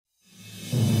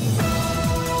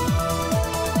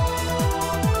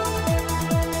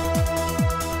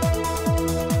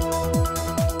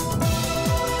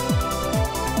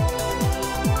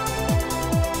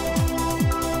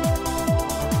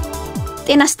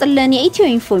ጤና ይስጥልን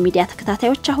የኢትዮኢንፎ ሚዲያ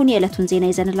ተከታታዮች አሁን የዕለቱን ዜና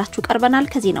ይዘንላችሁ ቀርበናል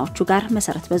ከዜናዎቹ ጋር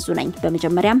መሰረት በዙ ነኝ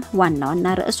በመጀመሪያም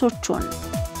ዋና ርዕሶቹን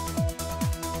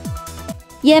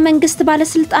የመንግስት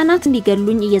ባለስልጣናት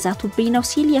እንዲገሉኝ እየዛቱብኝ ነው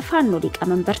ሲል የፋኖ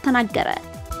ሊቀመንበር ተናገረ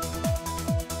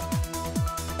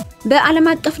በዓለም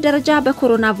አቀፍ ደረጃ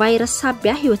በኮሮና ቫይረስ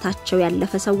ሳቢያ ህይወታቸው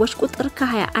ያለፈ ሰዎች ቁጥር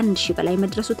ከ21000 በላይ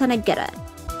መድረሱ ተነገረ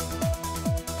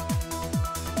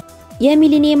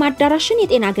የሚሊኒየም አዳራሽን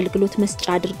የጤና አገልግሎት መስጫ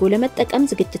አድርጎ ለመጠቀም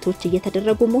ዝግጅቶች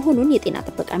እየተደረጉ መሆኑን የጤና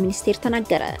ጥበቃ ሚኒስቴር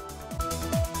ተናገረ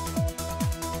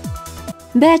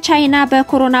በቻይና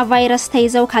በኮሮና ቫይረስ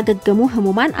ተይዘው ካገገሙ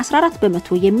ህሙማን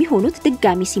 14% የሚሆኑት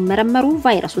ድጋሚ ሲመረመሩ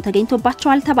ቫይረሱ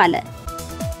ተገኝቶባቸዋል ተባለ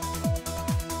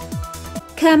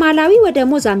ከማላዊ ወደ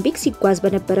ሞዛምቢክ ሲጓዝ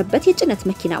በነበረበት የጭነት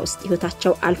መኪና ውስጥ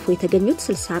ህይወታቸው አልፎ የተገኙት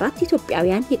 64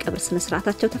 ኢትዮጵያውያን የቀብር ስነ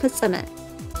ስርዓታቸው ተፈጸመ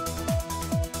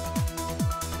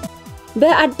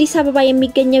በአዲስ አበባ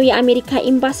የሚገኘው የአሜሪካ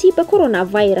ኤምባሲ በኮሮና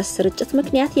ቫይረስ ስርጭት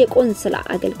ምክንያት የቆንስላ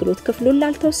አገልግሎት ክፍሉን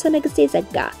ላልተወሰነ ጊዜ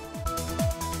ዘጋ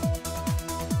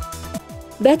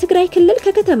በትግራይ ክልል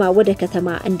ከከተማ ወደ ከተማ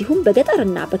እንዲሁም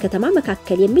በገጠርና በከተማ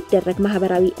መካከል የሚደረግ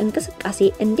ማህበራዊ እንቅስቃሴ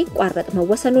እንዲቋረጥ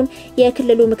መወሰኑን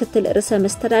የክልሉ ምክትል ርዕሰ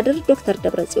መስተዳድር ዶክተር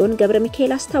ደብረጽዮን ገብረ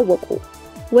ሚካኤል አስታወቁ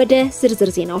ወደ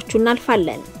ዝርዝር ዜናዎቹ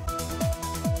እናልፋለን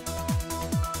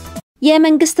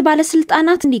የመንግስት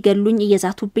ባለስልጣናት እንዲገሉኝ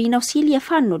እየዛቱብኝ ነው ሲል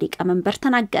የፋኖ ሊቀመንበር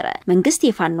ተናገረ መንግስት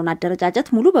የፋኖን አደረጃጀት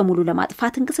ሙሉ በሙሉ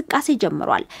ለማጥፋት እንቅስቃሴ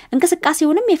ጀምሯል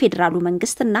እንቅስቃሴውንም የፌደራሉ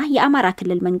መንግስትና የአማራ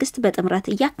ክልል መንግስት በጥምረት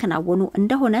እያከናወኑ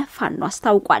እንደሆነ ፋኖ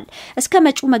አስታውቋል እስከ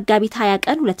መጪው መጋቢት 20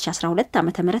 ቀን 2012 ዓ.ም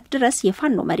ድረስ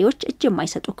የፋኖ መሪዎች እጅ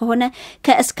የማይሰጡ ከሆነ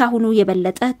ከእስካሁኑ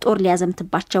የበለጠ ጦር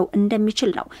ሊያዘምትባቸው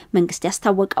እንደሚችል ነው መንግስት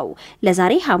ያስታወቀው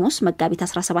ለዛሬ ሐሙስ መጋቢት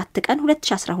 17 ቀን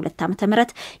 2012 ዓ.ም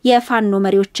የፋኖ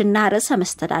መሪዎችና ርዕሰ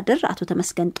መስተዳድር አቶ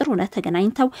ተመስገን ጥሩነህ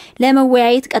ተገናኝተው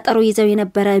ለመወያየት ቀጠሮ ይዘው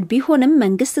የነበረ ቢሆንም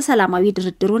መንግስት ሰላማዊ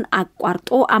ድርድሩን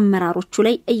አቋርጦ አመራሮቹ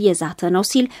ላይ እየዛተ ነው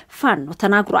ሲል ፋኖ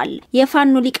ተናግሯል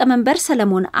የፋኖ ሊቀመንበር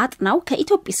ሰለሞን አጥናው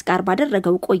ከኢትዮጲስ ጋር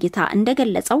ባደረገው ቆይታ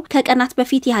እንደገለጸው ከቀናት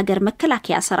በፊት የሀገር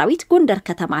መከላከያ ሰራዊት ጎንደር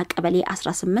ከተማ ቀበሌ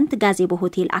 18 ጋዜቦ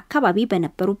ሆቴል አካባቢ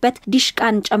በነበሩበት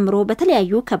ዲሽቃን ጨምሮ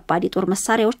በተለያዩ ከባድ የጦር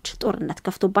መሳሪያዎች ጦርነት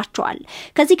ከፍቶባቸዋል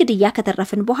ከዚህ ግድያ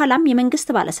ከተረፈን በኋላም የመንግስት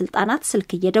ባለስልጣናት ስልክ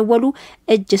እየደወሉ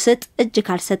እጅ ስጥ እጅ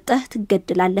ካልሰጠህ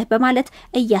ትገደላለህ በማለት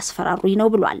እያስፈራሩኝ ነው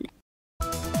ብሏል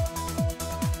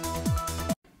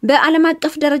በዓለም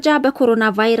አቀፍ ደረጃ በኮሮና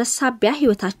ቫይረስ ሳቢያ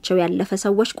ህይወታቸው ያለፈ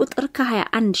ሰዎች ቁጥር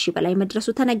ከ21000 በላይ መድረሱ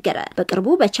ተነገረ በቅርቡ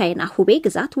በቻይና ሁቤ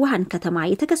ግዛት ውሃን ከተማ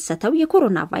የተከሰተው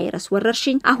የኮሮና ቫይረስ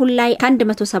ወረርሽኝ አሁን ላይ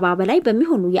ከ170 በላይ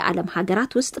በሚሆኑ የዓለም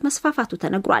ሀገራት ውስጥ መስፋፋቱ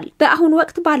ተነግሯል በአሁን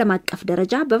ወቅት በዓለም አቀፍ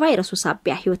ደረጃ በቫይረሱ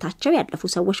ሳቢያ ህይወታቸው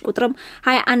ያለፉ ሰዎች ቁጥርም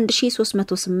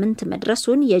 21308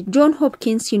 መድረሱን የጆን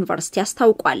ሆፕኪንስ ዩኒቨርሲቲ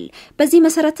አስታውቋል በዚህ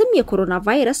መሰረትም የኮሮና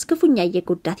ቫይረስ ክፉኛ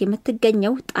እየጎዳት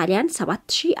የምትገኘው ጣሊያን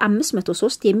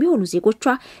 7503 የሚሆኑ ዜጎቿ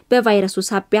በቫይረሱ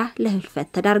ሳቢያ ለህልፈት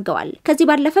ተዳርገዋል ከዚህ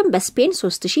ባለፈም በስፔን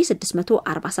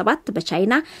 3647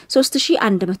 በቻይና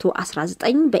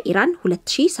 3119 በኢራን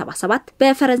 2077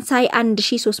 በፈረንሳይ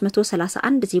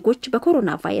 1331 ዜጎች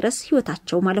በኮሮና ቫይረስ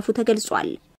ህይወታቸው ማለፉ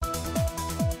ተገልጿል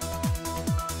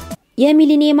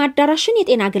የሚሊኒየም አዳራሽን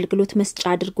የጤና አገልግሎት መስጫ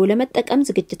አድርጎ ለመጠቀም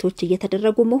ዝግጅቶች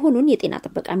እየተደረጉ መሆኑን የጤና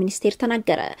ጥበቃ ሚኒስቴር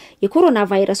ተናገረ የኮሮና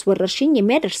ቫይረስ ወረርሽኝ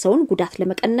የሚያደርሰውን ጉዳት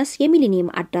ለመቀነስ የሚሊኒየም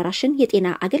አዳራሽን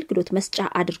የጤና አገልግሎት መስጫ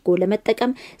አድርጎ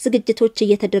ለመጠቀም ዝግጅቶች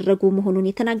እየተደረጉ መሆኑን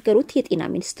የተናገሩት የጤና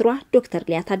ሚኒስትሯ ዶክተር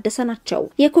ሊያ ታደሰ ናቸው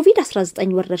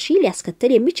የኮቪድ-19 ወረርሽኝ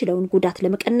ሊያስከትል የሚችለውን ጉዳት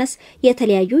ለመቀነስ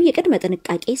የተለያዩ የቅድመ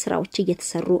ጥንቃቄ ስራዎች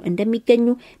እየተሰሩ እንደሚገኙ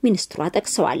ሚኒስትሯ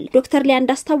ጠቅሰዋል ዶክተር ሊያ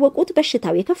እንዳስታወቁት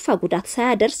በሽታው የከፋ ጉዳት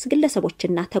ሳያደርስ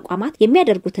ግለሰቦችና ተቋማት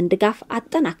የሚያደርጉትን ድጋፍ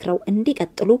አጠናክረው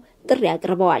እንዲቀጥሉ ጥሪ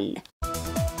አቅርበዋል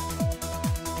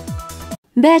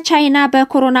በቻይና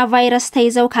በኮሮና ቫይረስ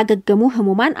ተይዘው ካገገሙ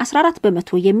ህሙማን 14%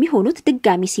 የሚሆኑት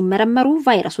ድጋሚ ሲመረመሩ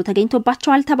ቫይረሱ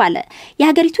ተገኝቶባቸዋል ተባለ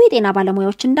የሀገሪቱ የጤና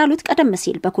ባለሙያዎች እንዳሉት ቀደም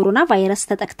ሲል በኮሮና ቫይረስ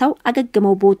ተጠቅተው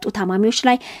አገግመው በወጡ ታማሚዎች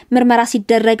ላይ ምርመራ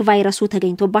ሲደረግ ቫይረሱ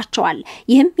ተገኝቶባቸዋል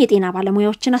ይህም የጤና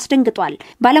ባለሙያዎችን አስደንግጧል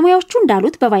ባለሙያዎቹ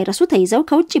እንዳሉት በቫይረሱ ተይዘው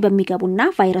ከውጪ በሚገቡና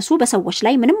ቫይረሱ በሰዎች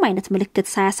ላይ ምንም አይነት ምልክት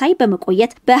ሳያሳይ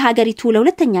በመቆየት በሀገሪቱ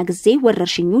ለሁለተኛ ጊዜ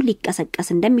ወረርሽኙ ሊቀሰቀስ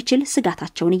እንደሚችል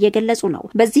ስጋታቸውን እየገለጹ ነው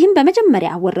በዚህም በመጀመሪያ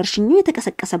ወረርሽኙ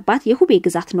የተከሰከሰባት የሁቤ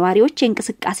ግዛት ነዋሪዎች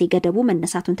የእንቅስቃሴ ገደቡ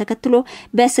መነሳቱን ተከትሎ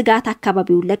በስጋት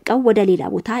አካባቢውን ለቀው ወደ ሌላ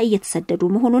ቦታ እየተሰደዱ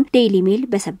መሆኑን ዴይሊ ሜል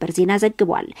በሰበር ዜና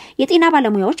ዘግቧል የጤና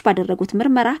ባለሙያዎች ባደረጉት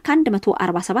ምርመራ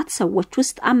ከ147 ሰዎች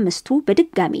ውስጥ 5ቱ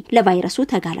በድጋሚ ለቫይረሱ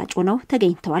ተጋላጭ ሆነው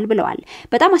ተገኝተዋል ብለዋል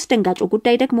በጣም አስደንጋጩ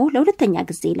ጉዳይ ደግሞ ለሁለተኛ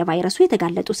ጊዜ ለቫይረሱ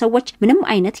የተጋለጡ ሰዎች ምንም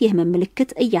አይነት የህመም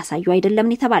ምልክት እያሳዩ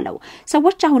አይደለም የተባለው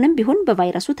ሰዎች አሁንም ቢሆን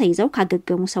በቫይረሱ ተይዘው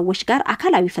ካገገሙ ሰዎች ጋር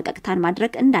አካላዊ ፈቀቅታን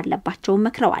ማድረግ እንዳለባቸው እንዲያደርጓቸው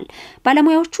መክረዋል።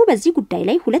 ባለሙያዎቹ በዚህ ጉዳይ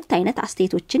ላይ ሁለት አይነት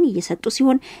አስተያየቶችን እየሰጡ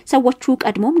ሲሆን ሰዎቹ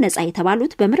ቀድሞም ነፃ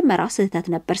የተባሉት በምርመራ ስህተት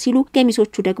ነበር ሲሉ፣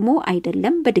 ገሚሶቹ ደግሞ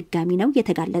አይደለም በድጋሚ ነው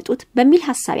የተጋለጡት በሚል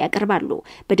ሐሳብ ያቀርባሉ።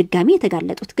 በድጋሚ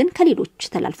የተጋለጡት ግን ከሌሎች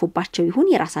ተላልፎባቸው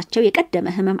ይሁን የራሳቸው የቀደመ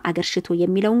ህመም አገርሽቶ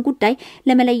የሚለውን ጉዳይ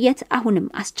ለመለየት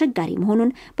አሁንም አስቸጋሪ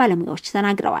መሆኑን ባለሙያዎች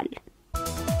ተናግረዋል።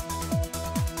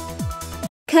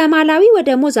 ከማላዊ ወደ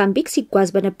ሞዛምቢክ ሲጓዝ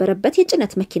በነበረበት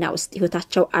የጭነት መኪና ውስጥ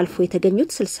ህይወታቸው አልፎ የተገኙት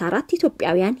 64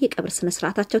 ኢትዮጵያውያን የቀብር ስነ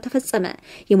ስርዓታቸው ተፈጸመ።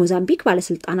 የሞዛምቢክ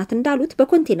ባለስልጣናት እንዳሉት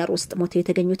በኮንቴነር ውስጥ ሞተው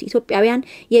የተገኙት ኢትዮጵያውያን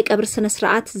የቀብር ስነ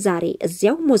ስርዓት ዛሬ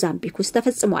እዚያው ሞዛምቢክ ውስጥ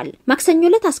ተፈጽሟል። ማክሰኞ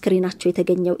ዕለት አስከሬናቸው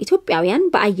የተገኘው ኢትዮጵያውያን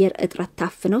በአየር እጥረት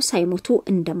ታፍነው ሳይሞቱ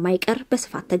እንደማይቀር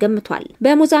በስፋት ተገምቷል።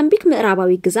 በሞዛምቢክ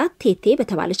ምዕራባዊ ግዛት ቴቴ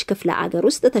በተባለች ክፍለ አገር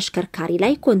ውስጥ ተሽከርካሪ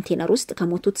ላይ ኮንቴነር ውስጥ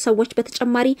ከሞቱት ሰዎች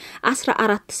በተጨማሪ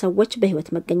 14 ሰዎች በህይወት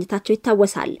መገኘታቸው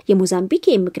ይታወሳል። የሞዛምቢክ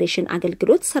የኢሚግሬሽን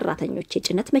አገልግሎት ሰራተኞች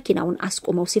የጭነት መኪናውን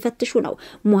አስቆመው ሲፈትሹ ነው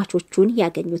ሟቾቹን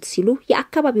ያገኙት ሲሉ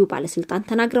የአካባቢው ባለስልጣን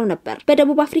ተናግረው ነበር።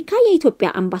 በደቡብ አፍሪካ የኢትዮጵያ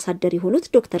አምባሳደር የሆኑት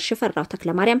ዶክተር ሽፈራው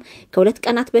ተክለማርያም ከሁለት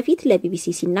ቀናት በፊት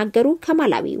ለቢቢሲ ሲናገሩ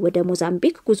ከማላዊ ወደ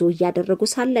ሞዛምቢክ ጉዞ እያደረጉ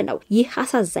ሳለ ነው ይህ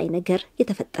አሳዛኝ ነገር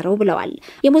የተፈጠረው ብለዋል።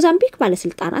 የሞዛምቢክ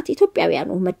ባለስልጣናት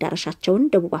ኢትዮጵያውያኑ መዳረሻቸውን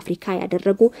ደቡብ አፍሪካ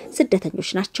ያደረጉ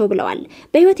ስደተኞች ናቸው ብለዋል።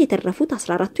 በህይወት የተረፉት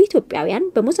 14ቱ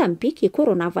ኢትዮጵያውያን በሞዛምቢክ የኮሮና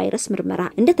ቫይረስ ምርመራ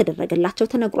እንደተደረገላቸው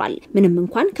ተነግሯል። ምንም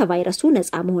እንኳን ከቫይረሱ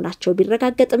ነፃ መሆናቸው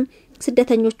ቢረጋገጥም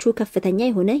ስደተኞቹ ከፍተኛ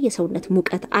የሆነ የሰውነት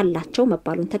ሙቀት አላቸው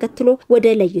መባሉን ተከትሎ ወደ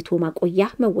ለይቶ ማቆያ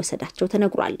መወሰዳቸው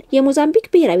ተነግሯል። የሞዛምቢክ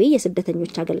ብሔራዊ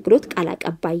የስደተኞች አገልግሎት ቃል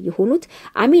አቀባይ የሆኑት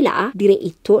አሚላአ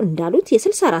ዲሬኢቶ እንዳሉት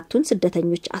የ64ቱን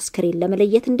ስደተኞች አስከሬን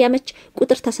ለመለየት እንዲያመች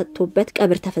ቁጥር ተሰጥቶበት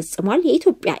ቀብር ተፈጽሟል።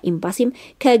 የኢትዮጵያ ኤምባሲም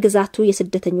ከግዛቱ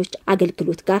የስደተኞች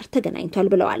አገልግሎት ጋር ተገናኝቷል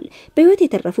ብለዋል። በህይወት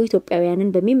የተረፉ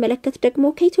ኢትዮጵያውያንን በሚመለከት ደግሞ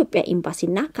ከኢትዮጵያ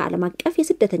ኤምባሲና ከዓለም አቀፍ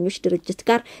የስደተኞች ድርጅት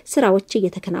ጋር ስራዎች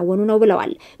እየተከናወኑ ነው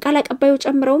ብለዋል። ቃል አቀባዩ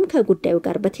ጨምረውም ከጉዳዩ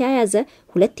ጋር በተያያዘ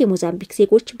 2 የሞዛምቢክ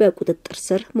ዜጎች በቁጥጥር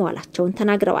ስር መዋላቸውን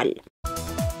ተናግረዋል።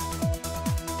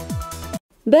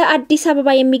 በአዲስ አበባ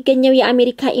የሚገኘው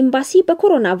የአሜሪካ ኤምባሲ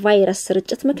በኮሮና ቫይረስ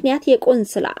ስርጭት ምክንያት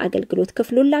የቆንስላ አገልግሎት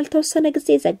ክፍሉን ላልተወሰነ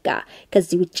ጊዜ ዘጋ።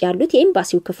 ከዚህ ውጪ ያሉት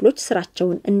የኤምባሲው ክፍሎች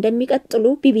ስራቸውን እንደሚቀጥሉ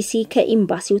ቢቢሲ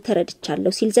ከኤምባሲው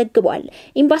ተረድቻለሁ ሲል ዘግቧል።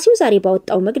 ኤምባሲው ዛሬ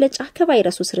ባወጣው መግለጫ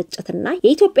ከቫይረሱ ስርጭትና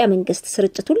የኢትዮጵያ መንግስት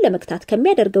ስርጭቱን ለመግታት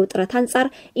ከሚያደርገው ጥረት አንጻር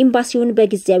ኤምባሲውን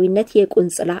በጊዜያዊነት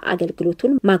የቆንስላ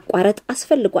አገልግሎቱን ማቋረጥ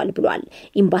አስፈልጓል ብሏል።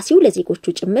 ኤምባሲው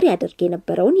ለዜጎቹ ጭምር ያደርግ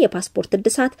የነበረውን የፓስፖርት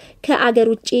እድሳት ከአገር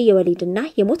ውጪ የወሊድና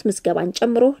የሞት ምዝገባን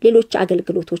ጨምሮ ሌሎች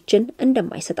አገልግሎቶችን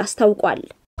እንደማይሰጥ አስታውቋል።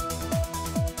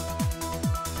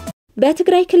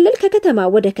 በትግራይ ክልል ከከተማ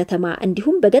ወደ ከተማ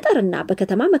እንዲሁም በገጠርና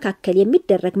በከተማ መካከል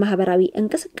የሚደረግ ማህበራዊ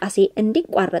እንቅስቃሴ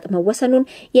እንዲቋረጥ መወሰኑን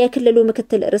የክልሉ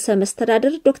ምክትል ርዕሰ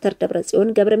መስተዳድር ዶክተር ደብረጽዮን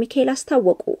ገብረ ሚካኤል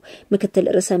አስታወቁ። ምክትል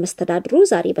ርዕሰ መስተዳድሩ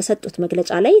ዛሬ በሰጡት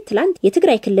መግለጫ ላይ ትላንት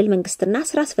የትግራይ ክልል መንግስትና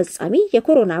ስራ አስፈጻሚ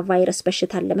የኮሮና ቫይረስ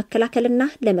በሽታን ለመከላከልና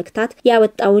ለመግታት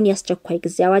ያወጣውን የአስቸኳይ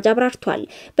ጊዜ አዋጅ አብራርቷል።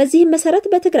 በዚህም መሰረት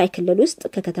በትግራይ ክልል ውስጥ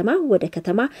ከከተማ ወደ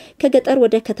ከተማ ከገጠር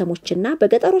ወደ ከተሞችና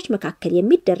በገጠሮች መካከል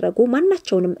የሚደረጉ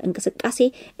ማናቸውንም እንቅስቃሴ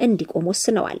እንዲቆም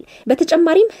ወስነዋል።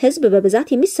 በተጨማሪም ህዝብ በብዛት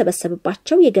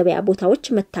የሚሰበሰብባቸው የገበያ ቦታዎች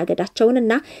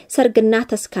መታገዳቸውንና ሰርግና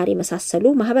ተስካሪ መሳሰሉ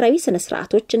ማህበራዊ ስነ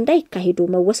ስርዓቶች እንዳይካሄዱ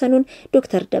መወሰኑን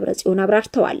ዶክተር ደብረጽዮን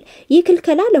አብራርተዋል። ይህ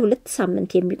ክልከላ ለ2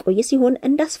 ሳምንት የሚቆይ ሲሆን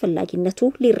እንዳስፈላጊነቱ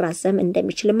ሊራዘም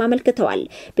እንደሚችል አመልክተዋል።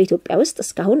 በኢትዮጵያ ውስጥ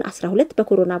እስካሁን 12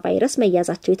 በኮሮና ቫይረስ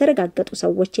መያዛቸው የተረጋገጡ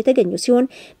ሰዎች የተገኙ ሲሆን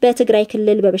በትግራይ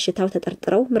ክልል በበሽታው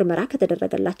ተጠርጥረው ምርመራ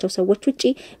ከተደረገላቸው ሰዎች ውጪ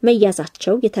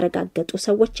መያዛቸው የተረጋገጡ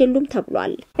ሰዎች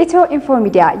ተብሏል። ኢትዮኢንፎ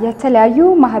ሚዲያ የተለያዩ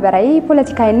ማህበራዊ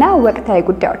ፖለቲካዊና ወቅታዊ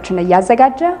ጉዳዮችን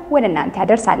እያዘጋጀ ወደ እናንተ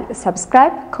ያደርሳል።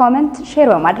 ሰብስክራይብ፣ ኮሜንት፣ ሼር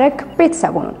በማድረግ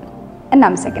ቤተሰቡን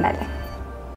እናመሰግናለን።